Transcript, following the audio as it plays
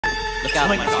Look out,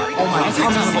 my God. Oh my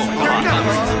God.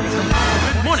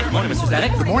 Good morning. Good morning, Mr.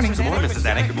 Zanuck. Good morning. Good morning, Mrs.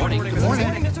 Zanuck. Good morning. Good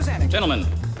morning. Gentlemen,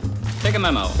 take a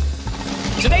memo.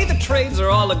 Today the trades are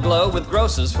all aglow with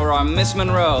grosses for our Miss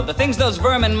Monroe. The things those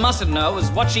vermin mustn't know is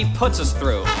what she puts us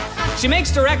through. She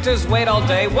makes directors wait all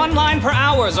day, 1 line per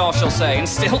hour is all she'll say, and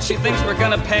still she thinks we're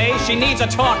gonna pay. She needs a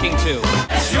talking to.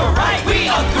 Yes, you're right, we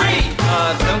agree.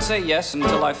 Don't say yes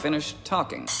until I finish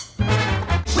talking.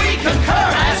 We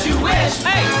concur as you wish.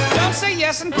 Hey, don't say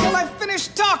yes until I finish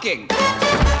talking.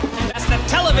 That's the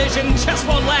television just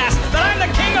won't last. That I'm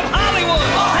the king of Hollywood.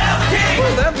 Oh, hell, king.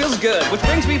 Ooh, that feels good. Which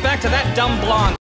brings me back to that dumb blonde.